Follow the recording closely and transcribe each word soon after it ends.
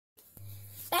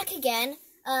back again.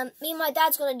 Me and my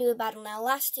dad's gonna do a battle now.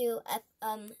 Last two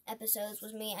episodes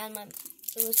was me and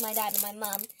it was my dad and my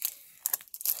mum.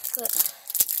 But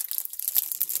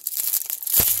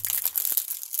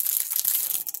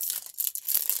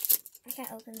I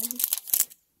can't open them.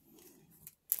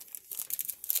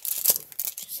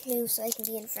 Just move so they can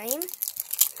be in frame.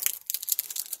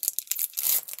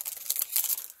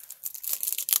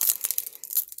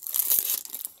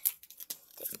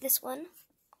 Take this one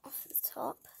off the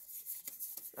top.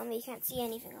 Mommy, you can't see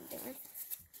anything I'm doing.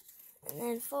 And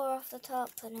then 4 off the top,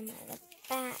 put them at the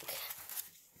back.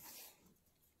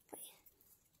 Wait.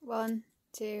 1,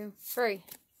 2, 3.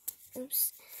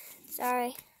 Oops.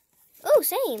 Sorry. Oh,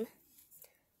 same.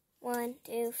 1,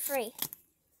 2, 3.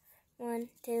 1,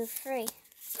 2, 3.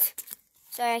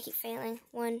 Sorry, I keep failing.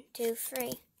 1, 2,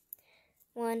 3.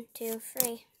 1, 2,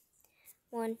 3.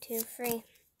 1, 2, 3.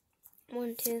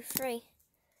 1, 2, 3.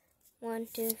 1,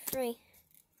 2, 3.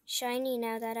 Shiny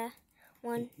now, Dada.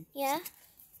 1, yeah?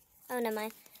 Oh, never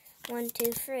mind. 1,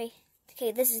 2, 3.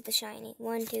 Okay, this is the shiny.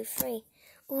 1, 2, 3.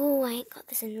 Ooh, I ain't got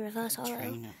this in reverse hollow.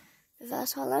 Trainer.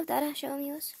 Reverse hollow, Dada, show me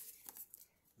yours.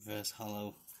 Reverse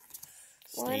hollow.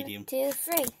 Stadium. 1, 2,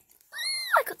 3. Ooh,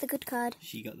 I got the good card.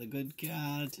 She got the good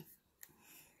card.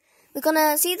 We're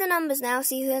gonna see the numbers now,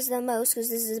 see who has the most, because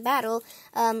this is a battle.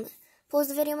 Pause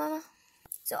the video, Mama.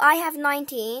 So I have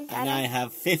 19. And I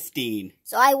have 15.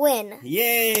 So I win.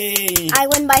 Yay! I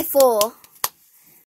win by 4.